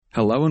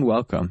Hello and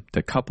welcome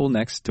to Couple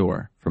Next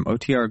Door from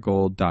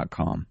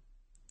OTRGold.com.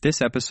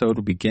 This episode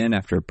will begin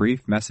after a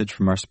brief message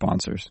from our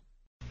sponsors.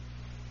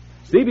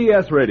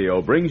 CBS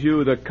Radio brings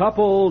you The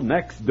Couple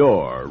Next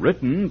Door,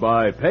 written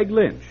by Peg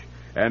Lynch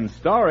and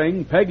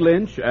starring Peg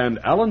Lynch and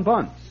Alan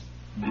Bunce.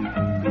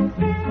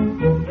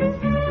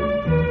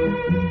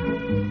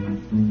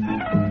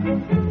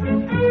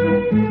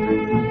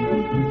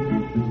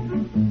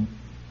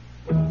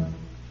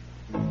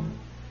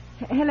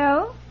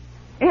 Hello?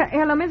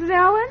 Hello, Mrs.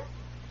 Elwin?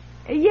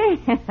 Yes.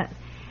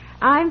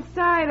 I'm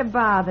sorry to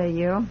bother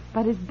you,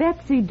 but is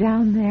Betsy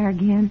down there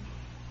again?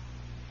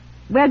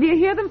 Well, do you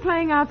hear them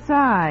playing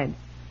outside?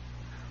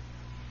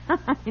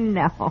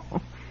 No.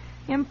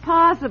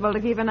 Impossible to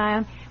keep an eye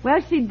on.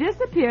 Well, she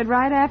disappeared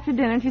right after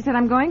dinner, and she said,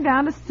 I'm going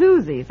down to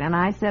Susie's. And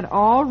I said,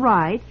 all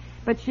right,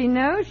 but she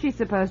knows she's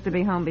supposed to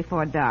be home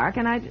before dark,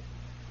 and I...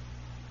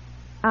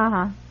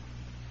 Uh-huh.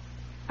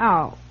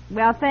 Oh,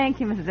 well, thank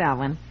you, Mrs.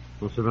 Elwin.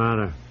 What's the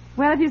matter?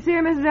 Well, if you see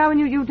her, Mrs. Elwin,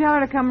 you tell her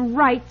to come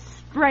right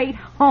straight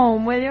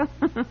home, will you?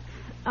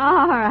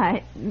 All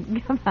right.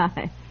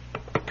 Goodbye.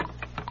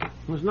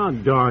 It's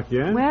not dark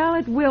yet. Well,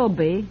 it will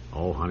be.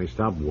 Oh, honey,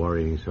 stop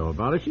worrying so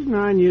about her. She's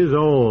 9 years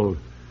old.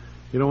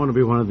 You don't want to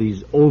be one of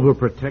these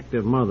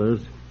overprotective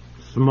mothers.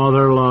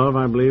 Smother love,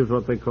 I believe is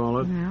what they call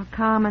it. Well,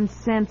 common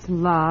sense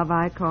love,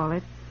 I call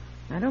it.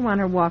 I don't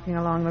want her walking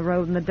along the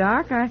road in the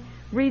dark. I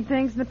read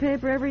things in the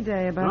paper every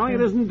day about No,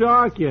 it isn't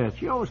dark yet.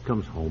 She always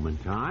comes home in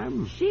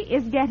time. She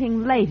is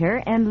getting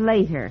later and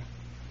later.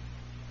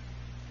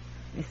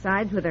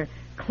 Besides, with her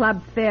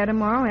club fair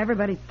tomorrow,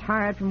 everybody's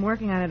tired from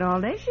working on it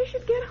all day, she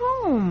should get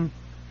home.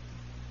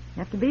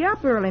 Have to be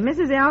up early.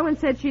 Mrs. Elwin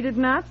said she did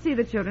not see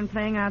the children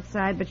playing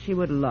outside, but she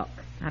would look.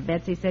 Now,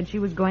 Betsy said she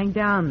was going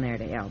down there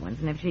to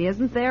Elwin's, and if she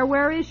isn't there,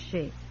 where is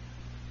she?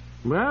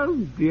 Well,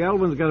 the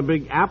Elvin's got a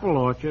big apple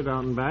orchard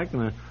out in back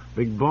and a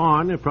big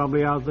barn. They're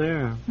probably out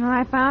there. Well,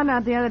 I found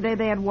out the other day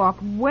they had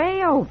walked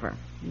way over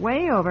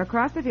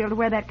across the field to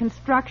where that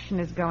construction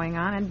is going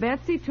on, and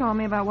Betsy told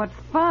me about what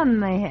fun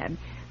they had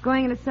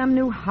going into some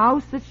new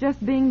house that's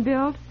just being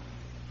built.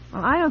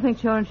 Well, I don't think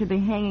children should be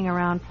hanging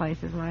around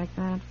places like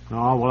that.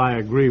 Oh, well, I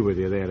agree with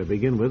you there to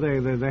begin with.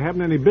 They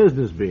haven't any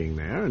business being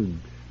there, and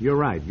you're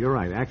right.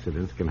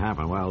 Accidents can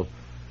happen. Well,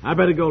 I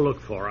better go look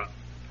for her.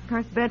 Of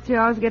course, Betsy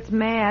always gets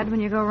mad when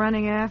you go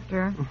running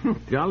after her.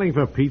 Darling,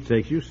 for Pete's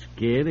sake, you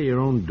scared of your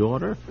own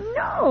daughter?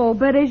 No,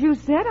 but as you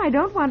said, I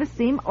don't want to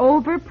seem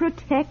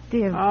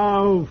overprotective.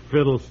 Oh,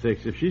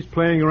 fiddlesticks. If she's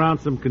playing around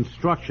some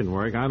construction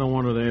work, I don't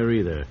want her there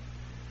either.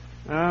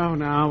 Oh,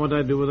 now what'd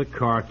I do with the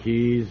car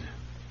keys?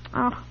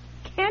 Oh,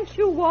 can't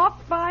you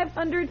walk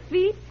 500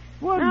 feet?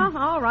 What? Oh,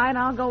 all right,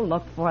 I'll go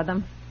look for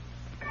them.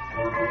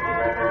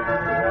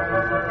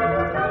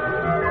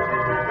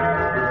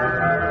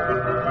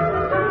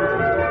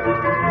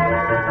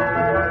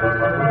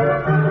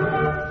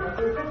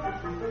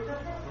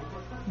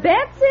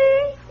 Betsy,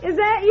 is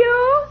that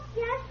you?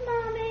 Yes,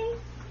 Mommy.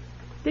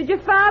 Did your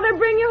father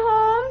bring you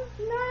home?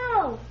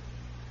 No.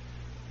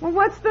 Well,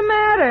 what's the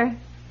matter?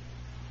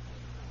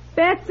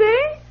 Betsy?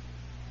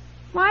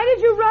 Why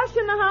did you rush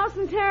in the house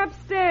and tear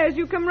upstairs?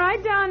 You come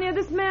right down here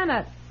this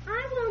minute.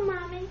 I will,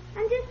 Mommy.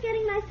 I'm just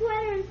getting my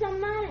sweater and some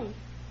money.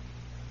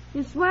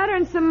 Your sweater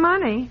and some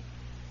money?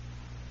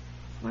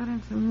 Sweater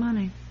and some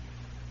money.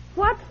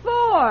 What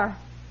for?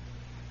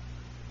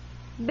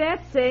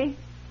 Betsy,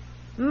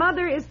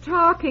 Mother is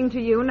talking to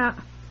you. Now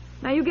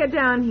you get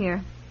down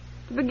here.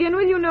 To begin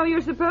with, you know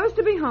you're supposed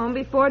to be home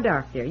before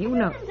dark, dear. You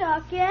know. It isn't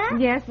dark yet.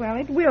 Yes, well,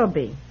 it will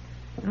be.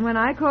 And when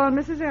I called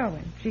Mrs.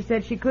 Elwin, she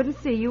said she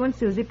couldn't see you and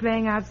Susie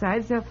playing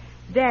outside, so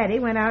Daddy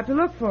went out to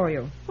look for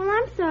you. Well,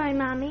 I'm sorry,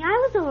 Mommy.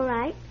 I was all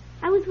right.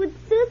 I was with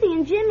Susie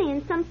and Jimmy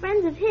and some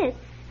friends of his,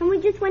 and we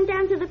just went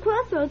down to the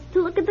crossroads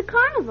to look at the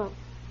carnival.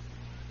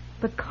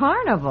 The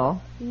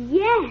carnival?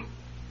 Yes.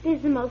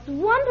 There's the most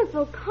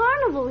wonderful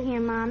carnival here,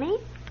 Mommy.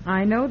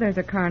 I know there's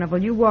a carnival.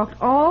 You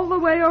walked all the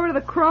way over to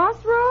the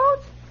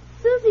crossroads?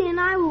 Susie and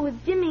I were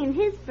with Jimmy and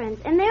his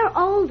friends, and they're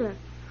older.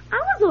 I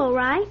was all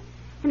right.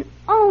 And,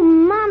 oh,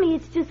 Mommy,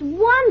 it's just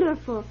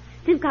wonderful.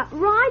 They've got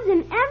rides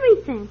and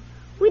everything.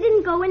 We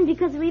didn't go in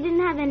because we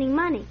didn't have any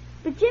money.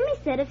 But Jimmy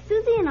said if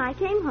Susie and I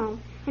came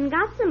home and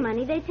got some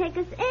money, they'd take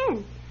us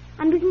in.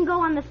 And we can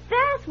go on the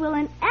Ferris wheel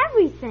and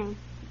everything.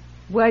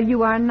 Well,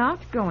 you are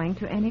not going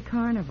to any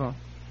carnival.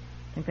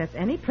 I think that's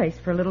any place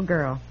for a little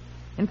girl.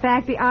 In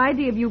fact, the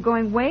idea of you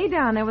going way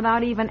down there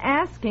without even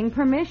asking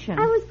permission.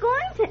 I was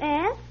going to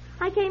ask.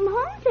 I came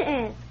home to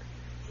ask.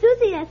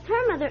 Susie asked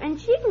her mother,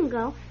 and she can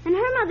go, and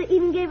her mother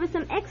even gave us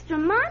some extra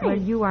money. Well,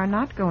 you are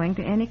not going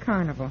to any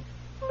carnival.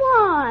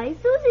 Why?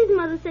 Susie's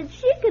mother said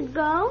she could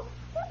go.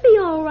 We'll be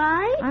all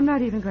right. I'm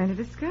not even going to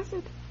discuss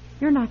it.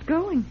 You're not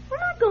going. We're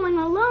not going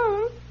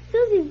alone.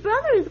 Susie's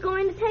brother is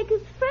going to take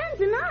his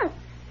friends and us,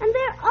 and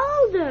they're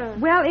older.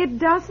 Well, it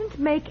doesn't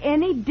make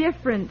any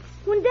difference.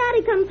 When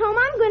Daddy comes home,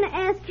 I'm going to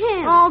ask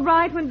him. All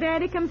right, when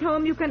Daddy comes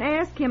home, you can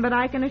ask him, but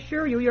I can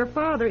assure you your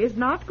father is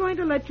not going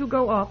to let you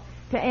go off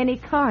to any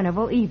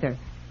carnival either.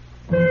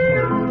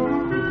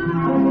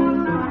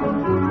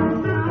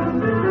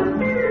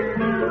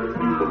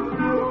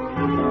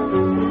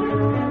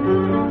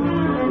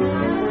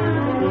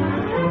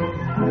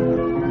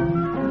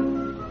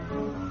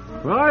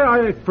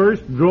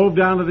 first drove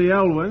down to the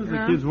Elwins.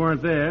 The kids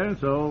weren't there,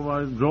 so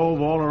I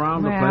drove all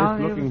around the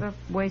place looking. It was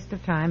a waste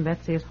of time.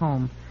 Betsy is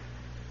home.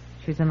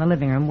 She's in the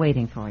living room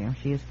waiting for you.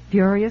 She is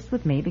furious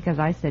with me because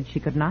I said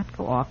she could not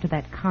go off to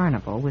that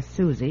carnival with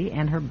Susie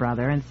and her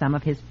brother and some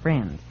of his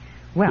friends.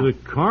 Well, to the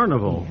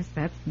carnival?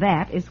 Yes,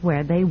 that is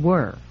where they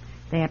were.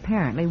 They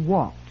apparently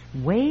walked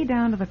way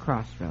down to the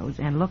crossroads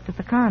and looked at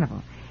the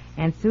carnival.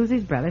 And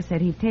Susie's brother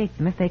said he'd take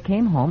them if they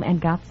came home and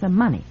got some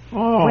money.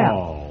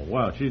 Oh,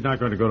 well, she's not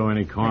going to go to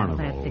any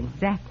carnival. Well, that's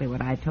exactly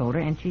what I told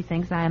her, and she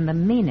thinks I am the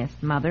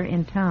meanest mother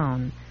in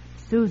town.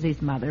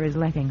 Susie's mother is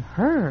letting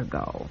her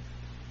go.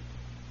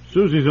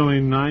 Susie's only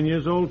 9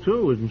 years old,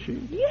 too, isn't she?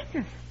 Yes.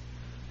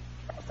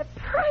 I'm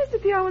surprised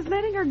at you. I was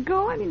letting her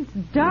go. I mean, it's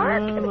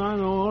dark. Well, I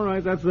know. All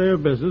right, that's their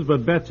business,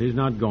 but Betsy's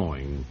not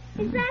going.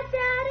 Is that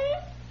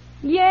Daddy?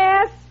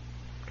 Yes.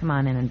 Come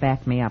on in and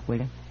back me up, will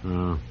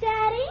you?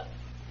 Daddy,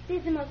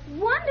 there's the most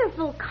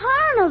wonderful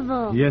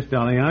carnival. Yes,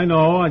 darling, I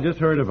know. I just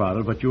heard about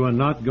it, but you are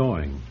not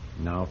going.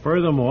 Now,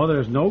 furthermore,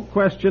 there's no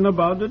question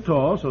about it at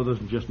all, so there's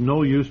just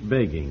no use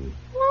begging.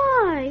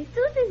 Why?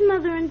 Susie's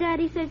mother and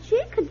Daddy said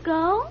she could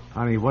go.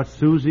 Honey, what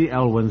Susie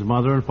Elwin's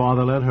mother and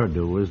father let her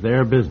do is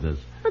their business.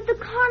 But the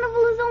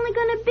carnival is only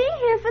going to be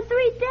here for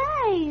 3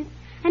 days.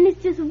 And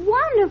it's just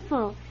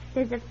wonderful.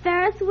 There's a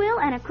Ferris wheel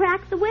and a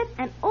Crack the Whip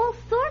and all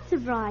sorts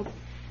of rides.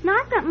 Now,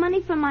 I've got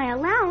money from my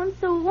allowance,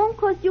 so it won't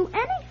cost you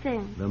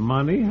anything. The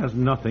money has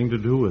nothing to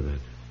do with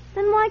it.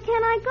 Then why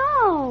can't I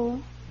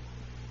go?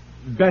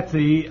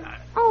 Betsy...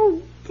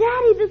 Oh,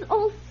 Daddy, there's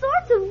all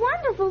sorts of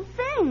wonderful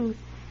things.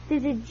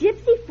 There's a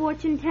gypsy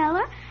fortune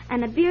teller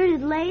and a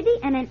bearded lady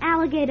and an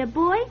alligator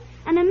boy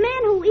and a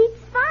man who eats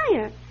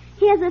fire.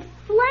 He has a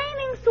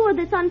flaming sword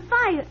that's on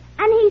fire,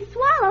 and he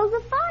swallows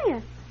the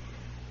fire.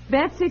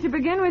 Betsy, to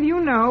begin with, you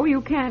know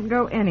you can't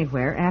go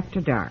anywhere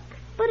after dark.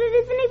 But it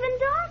isn't even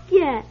dark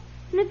yet.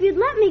 And if you'd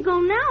let me go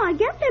now, I'd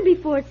get there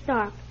before it's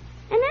dark.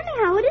 And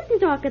anyhow, it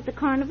isn't dark at the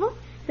carnival.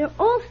 There are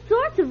all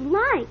sorts of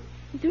lights.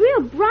 It's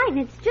real bright, and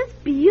it's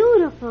just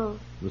beautiful.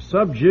 The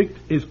subject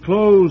is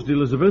closed,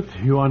 Elizabeth.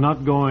 You are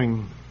not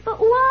going. But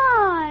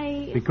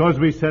why? Because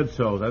we said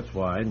so, that's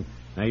why.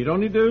 Now, you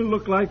don't need to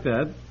look like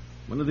that.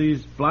 One of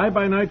these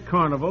fly-by-night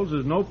carnivals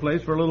is no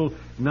place for a little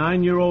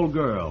 9-year-old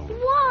girl.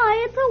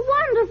 Why? It's a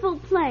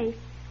wonderful place.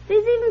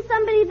 There's even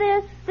somebody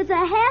there that's a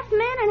half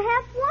man and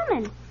half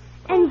woman.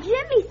 And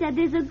Jimmy said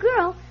there's a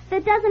girl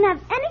that doesn't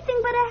have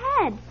anything but a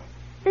head.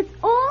 That's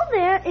all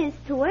there is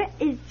to her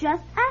is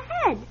just a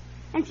head.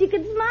 And she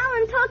can smile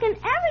and talk and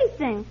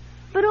everything.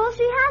 But all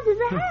she has is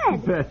a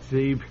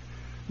head.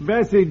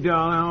 Betsy,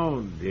 darling,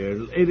 oh,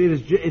 dear.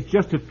 It's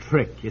just a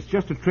trick. It's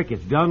just a trick.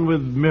 It's done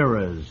with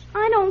mirrors.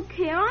 I don't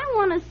care. I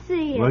want to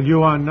see it. Well,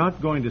 you are not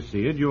going to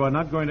see it. You are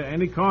not going to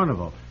any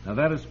carnival. Now,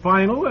 that is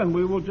final, and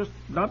we will just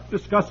not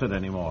discuss it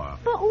anymore.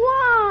 But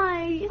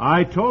why?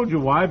 I told you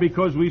why,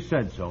 because we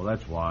said so.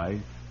 That's why.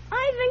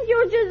 I think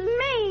you're just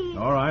mean.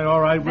 All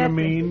right. We're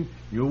mean.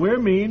 We're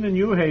mean, and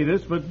you hate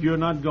us, but you're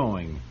not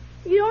going.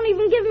 You don't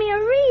even give me a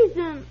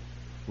reason.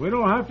 We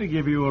don't have to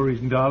give you a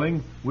reason,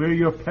 darling. We're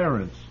your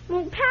parents.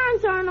 Well,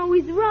 parents aren't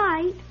always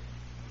right.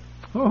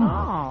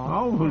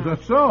 Oh, is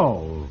that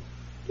so?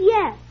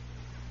 Yes.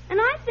 And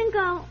I think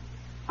I'll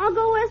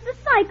go as the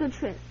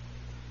psychiatrist.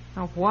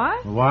 A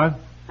what? What?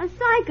 A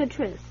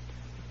psychiatrist.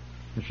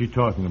 What's she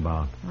talking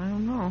about? I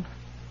don't know.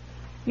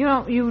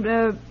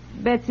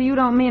 Betsy, you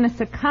don't mean a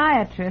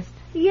psychiatrist.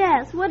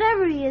 Yes,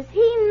 whatever he is,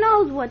 he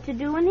knows what to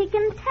do and he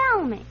can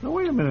tell me. Now,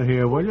 wait a minute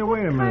here, will you?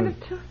 Wait a minute.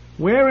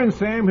 Where in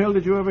Sam Hill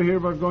did you ever hear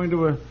about going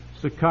to a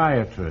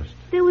psychiatrist?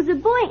 There was a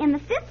boy in the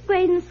 5th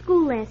grade in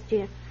school last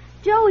year,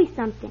 Joey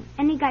something,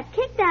 and he got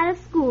kicked out of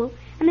school,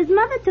 and his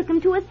mother took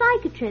him to a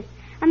psychiatrist.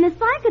 And the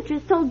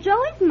psychiatrist told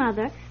Joey's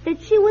mother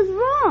that she was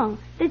wrong,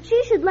 that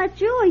she should let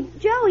Joey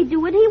do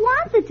what he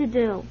wanted to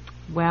do.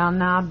 Well,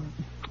 now,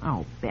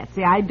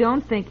 Betsy, I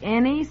don't think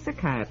any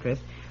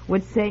psychiatrist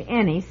would say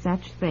any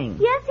such thing.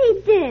 Yes,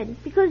 he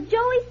did, because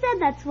Joey said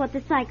that's what the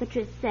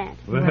psychiatrist said.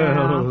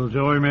 Well,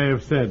 Joey may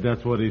have said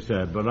that's what he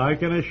said, but I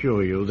can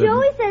assure you that...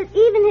 Joey says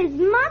even his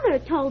mother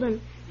told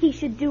him he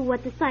should do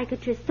what the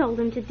psychiatrist told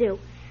him to do.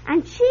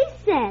 And he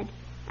said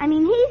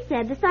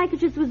the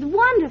psychiatrist was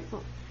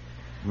wonderful.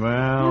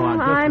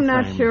 Well, I'm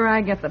not sure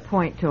I get the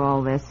point to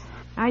all this.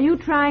 Are you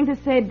trying to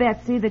say,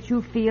 Betsy, that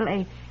you feel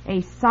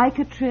a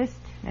psychiatrist,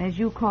 as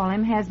you call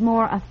him, has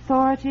more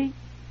authority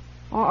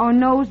or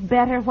knows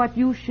better what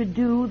you should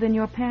do than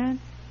your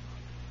parents?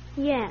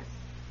 Yes.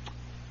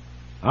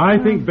 I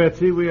think,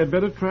 Betsy, we had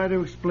better try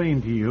to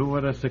explain to you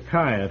what a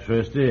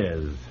psychiatrist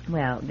is.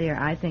 Well, dear,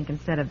 I think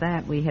instead of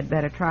that, we had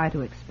better try to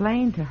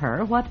explain to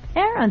her what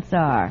parents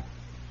are.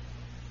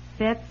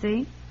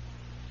 Betsy,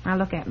 now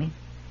look at me.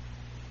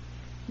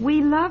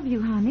 We love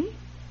you, honey.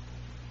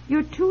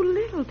 You're too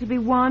little to be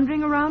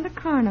wandering around a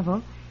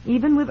carnival,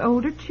 even with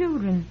older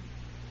children.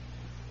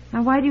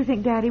 Now, why do you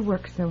think Daddy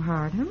works so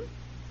hard,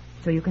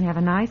 So you can have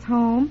a nice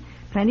home,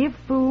 plenty of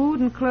food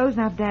and clothes.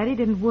 Now, if Daddy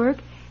didn't work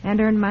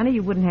and earn money,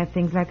 you wouldn't have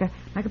things like a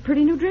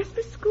pretty new dress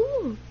for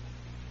school,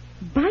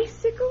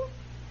 bicycle,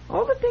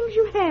 all the things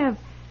you have.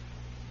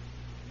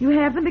 You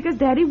have them because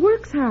Daddy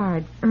works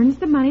hard, earns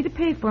the money to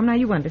pay for them. Now,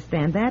 you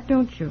understand that,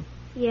 don't you?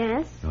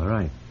 Yes. All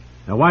right.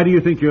 Now, why do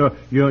you think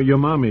your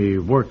mommy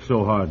worked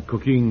so hard,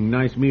 cooking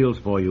nice meals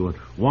for you, and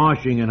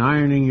washing and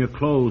ironing your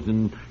clothes,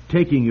 and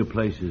taking you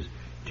places,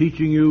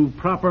 teaching you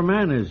proper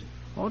manners?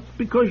 Oh, it's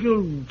because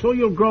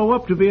you'll grow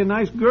up to be a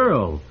nice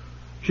girl.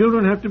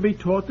 Children have to be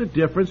taught the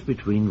difference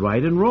between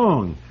right and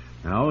wrong.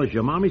 Now, as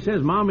your mommy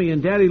says, Mommy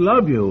and Daddy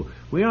love you.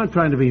 We aren't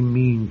trying to be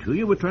mean to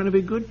you. We're trying to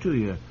be good to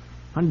you.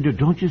 Honey,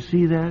 don't you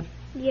see that?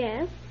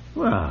 Yes.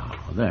 Well,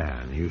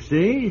 then, you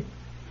see?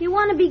 If you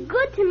want to be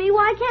good to me,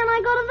 why can't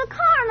I go to the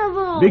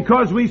carnival?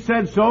 Because we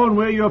said so, and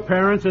we're your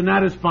parents, and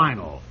that is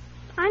final.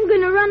 I'm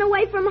going to run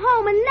away from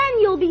home, and then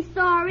you'll be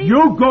sorry.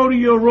 You go to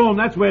your room.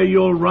 That's where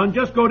you'll run.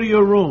 Just go to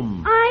your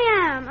room.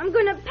 I am. I'm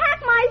going to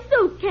pack my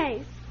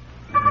suitcase.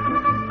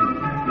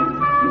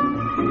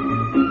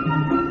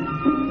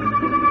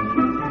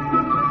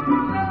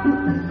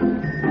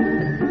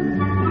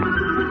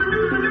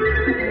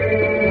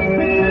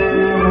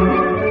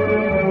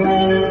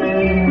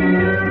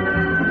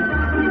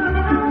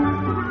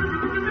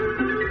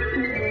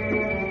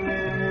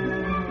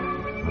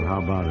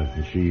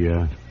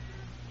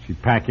 She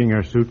packing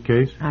her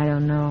suitcase? I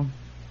don't know.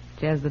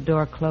 She has the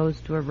door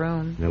closed to her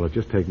room. Now, look,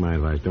 just take my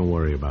advice. Don't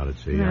worry about it,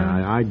 see? No.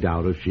 I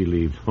doubt if she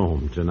leaves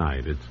home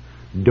tonight. It's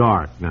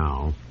dark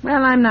now.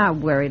 Well, I'm not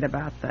worried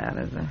about that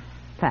as a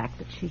fact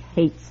that she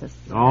hates us.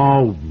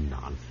 Oh,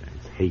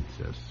 nonsense. Hates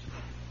us.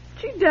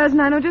 She does,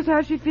 and I know just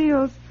how she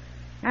feels.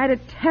 I had a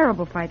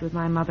terrible fight with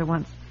my mother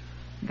once.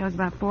 I think I was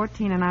about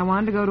 14, and I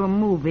wanted to go to a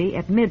movie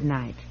at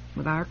midnight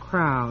with our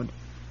crowd.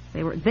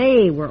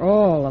 They were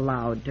all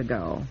allowed to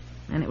go.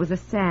 And it was a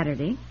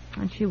Saturday,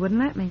 and she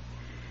wouldn't let me.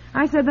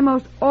 I said the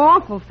most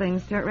awful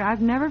things to her. I've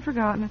never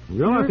forgotten it.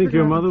 Well, I think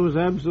your mother was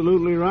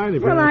absolutely right.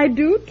 Well, I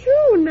do,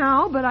 too,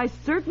 now, but I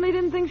certainly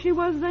didn't think she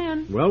was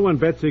then. Well, when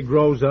Betsy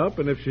grows up,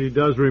 and if she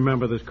does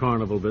remember this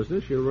carnival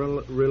business, she'll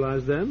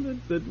realize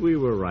then that we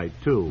were right,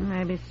 too.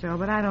 Maybe so,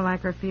 but I don't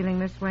like her feeling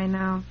this way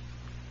now.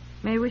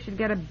 Maybe we should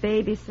get a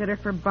babysitter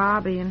for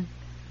Bobby and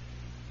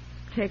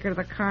take her to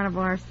the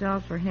carnival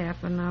ourselves for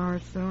half an hour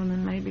or so, and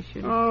then maybe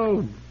she'd...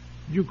 Oh,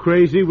 you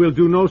crazy? We'll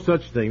do no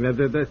such thing.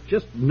 There's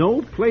just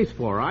no place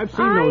for her. I've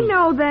seen those...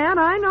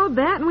 I know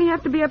that, and we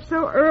have to be up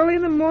so early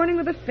in the morning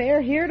with the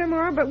fair here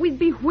tomorrow, but we'd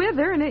be with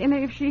her, and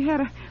if she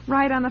had a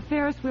ride on the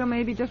Ferris wheel,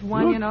 maybe just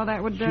one, Look,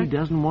 that would... She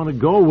doesn't want to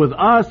go with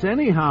us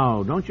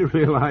anyhow. Don't you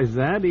realize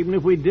that? Even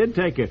if we did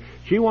take her,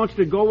 she wants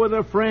to go with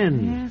her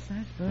friends. Yes,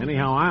 I suppose.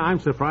 Anyhow, I'm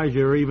surprised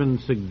you're even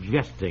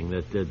suggesting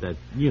that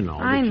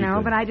I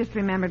know, but I just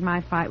remembered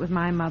my fight with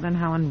my mother and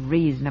how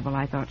unreasonable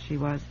I thought she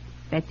was.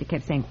 Betsy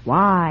kept saying,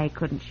 why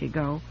couldn't she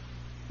go?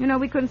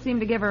 We couldn't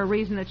seem to give her a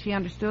reason that she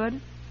understood.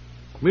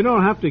 We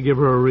don't have to give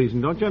her a reason.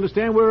 Don't you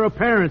understand? We're her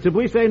parents. If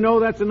we say no,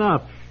 that's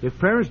enough. If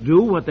parents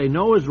do what they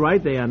know is right,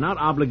 they are not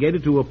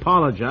obligated to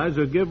apologize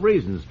or give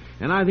reasons.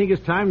 And I think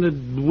it's time that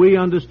we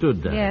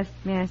understood that.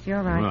 Yes,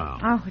 you're right. Well.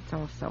 Oh, it's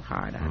all so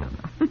hard. I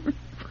don't know.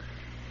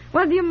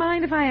 Well, do you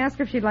mind if I ask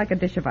her if she'd like a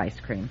dish of ice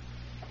cream?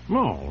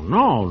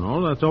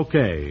 No, that's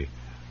okay.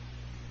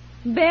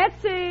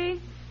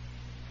 Betsy!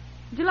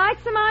 Would you like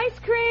some ice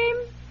cream?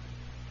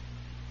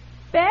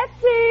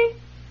 Betsy!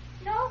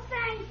 No,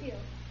 thank you.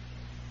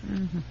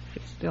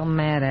 She's still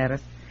mad at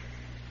us.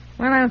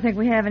 Well, I don't think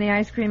we have any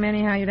ice cream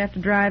anyhow. You'd have to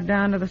drive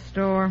down to the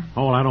store.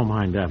 Oh, I don't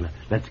mind that.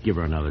 Let's give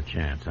her another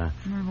chance, huh?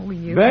 Oh,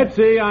 you...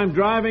 Betsy, I'm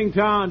driving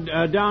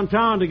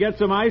downtown to get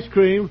some ice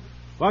cream.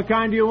 What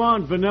kind do you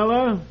want,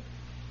 vanilla?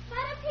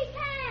 Butter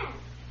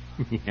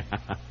pecan.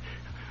 Yeah.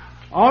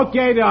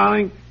 Okay,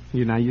 darling.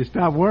 You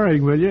stop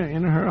worrying, will you?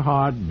 In her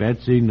heart,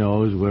 Betsy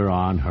knows we're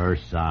on her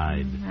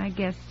side. I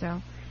guess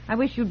so. I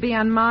wish you'd be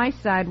on my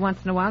side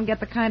once in a while and get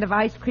the kind of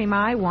ice cream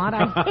I want.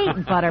 I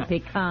hate butter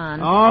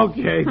pecan.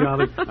 Okay,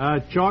 darling.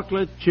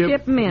 Chocolate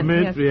chip mint.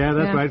 Yes. Yeah,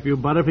 that's right. For you,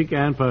 butter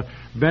pecan for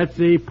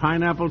Betsy,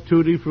 pineapple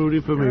tutti frutti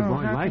for me. Oh,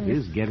 boy, life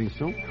is getting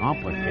so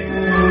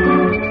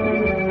complicated.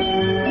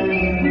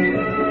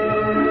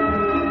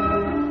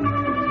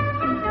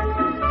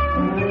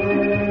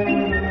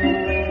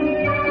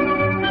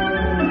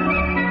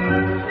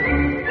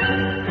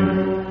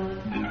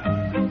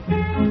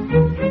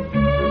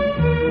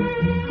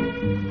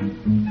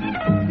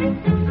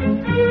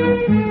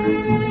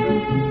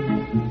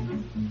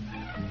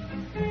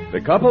 The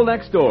Couple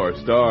Next Door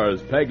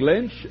stars Peg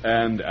Lynch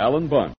and Alan Bunch.